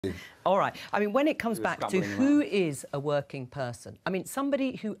All right. I mean, when it comes back to who is a working person, I mean,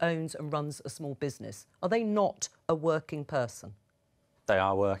 somebody who owns and runs a small business, are they not a working person? They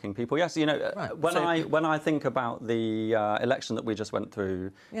are working people, yes. You know, right. when I think about the election that we just went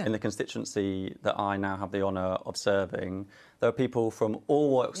through in the constituency that I now have the honour of serving, there are people from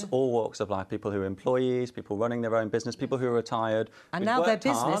all walks of life, people who are employees, people running their own business, people who are retired. And now their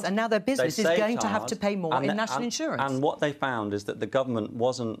business is going to have to pay more in national insurance. And what they found is that the government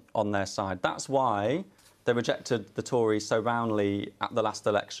wasn't on their side. That's why they rejected the Tories so roundly at the last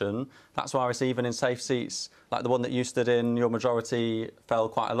election. That's why it's even in safe seats, like the one that you stood in, your majority fell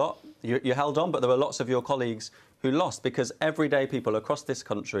quite a lot. You held on, but there were lots of your colleagues who lost because everyday people across this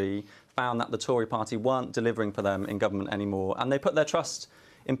country found that the Tory party weren't delivering for them in government anymore. And they put their trust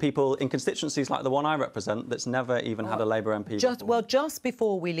in people in constituencies like the one I represent that's never even had a Labour MP before. Just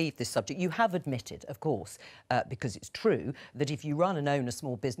before we leave this subject, you have admitted, of course, because it's true, that if you run and own a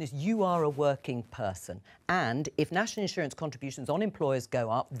small business, you are a working person. And if national insurance contributions on employers go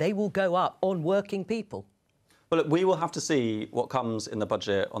up, they will go up on working people. Well, look, we will have to see what comes in the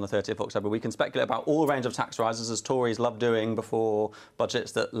budget on the 30th of October. We can speculate about all range of tax rises, as Tories love doing before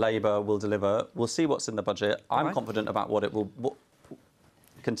budgets that Labour will deliver. We'll see what's in the budget. I'm confident about what it will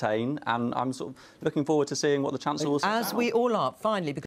contain, and I'm sort of looking forward to seeing what the Chancellor will say. As we all are, finally, because